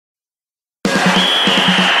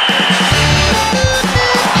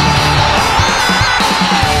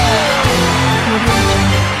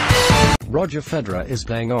Roger Federer is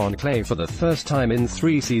playing on clay for the first time in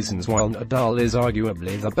 3 seasons, while Nadal is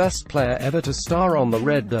arguably the best player ever to star on the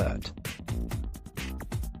red dirt.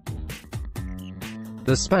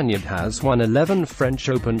 The Spaniard has won 11 French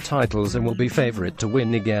Open titles and will be favorite to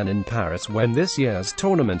win again in Paris when this year's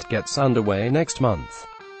tournament gets underway next month.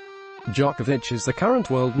 Djokovic is the current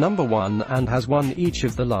world number 1 and has won each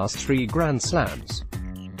of the last 3 Grand Slams.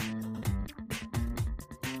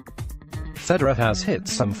 Federer has hit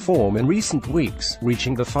some form in recent weeks,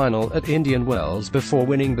 reaching the final at Indian Wells before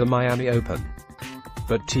winning the Miami Open.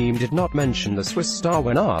 But Thiem did not mention the Swiss star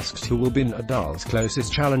when asked who will be Nadal's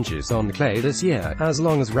closest challenges on clay this year. As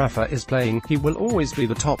long as Rafa is playing, he will always be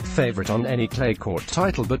the top favorite on any clay court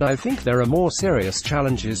title, but I think there are more serious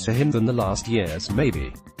challenges to him than the last years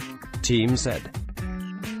maybe, Thiem said.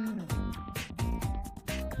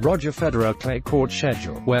 Roger Federer clay court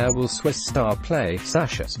schedule. Where will Swiss star play?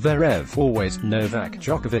 Sasha Zverev always. Novak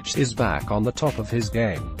Djokovic is back on the top of his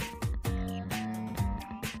game.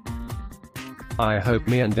 I hope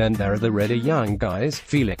me, and then there are the really young guys,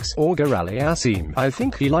 Felix Auger-Aliassime. I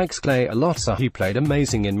think he likes clay a lot, so he played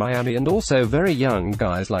amazing in Miami, and also very young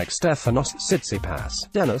guys like Stefanos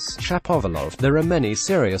Tsitsipas, Denis Shapovalov. There are many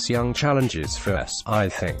serious young challenges for us, I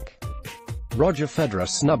think. Roger Federer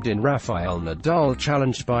snubbed in Rafael Nadal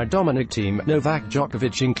challenged by Dominic Thiem Novak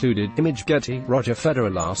Djokovic included. Image Getty. Roger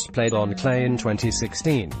Federer last played on clay in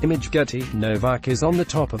 2016. Image Getty. Novak is on the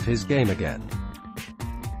top of his game again.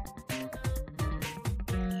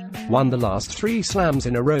 Won the last 3 slams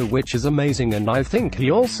in a row, which is amazing, and I think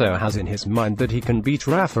he also has in his mind that he can beat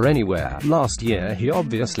Rafa anywhere. Last year he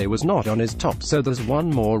obviously was not on his top, so there's one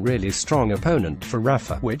more really strong opponent for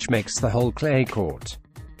Rafa, which makes the whole clay court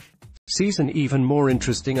season even more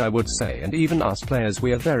interesting, I would say, and even us players,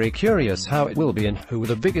 we are very curious how it will be and who are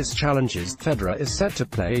the biggest challenges. Federer is set to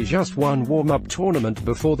play just one warm-up tournament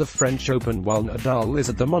before the French Open, while Nadal is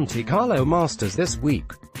at the Monte Carlo Masters this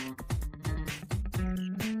week.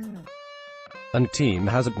 And Thiem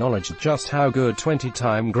has acknowledged just how good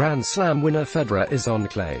 20-time Grand Slam winner Federer is on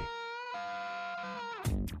clay.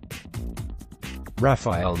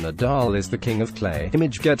 Rafael Nadal is the king of clay.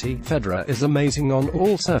 Image Getty. Federer is amazing on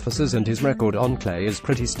all surfaces and his record on clay is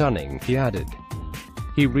pretty stunning, he added.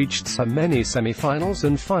 He reached so many semi-finals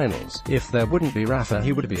and finals. If there wouldn't be Rafa,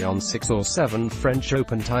 he would be on 6 or 7 French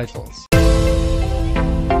Open titles.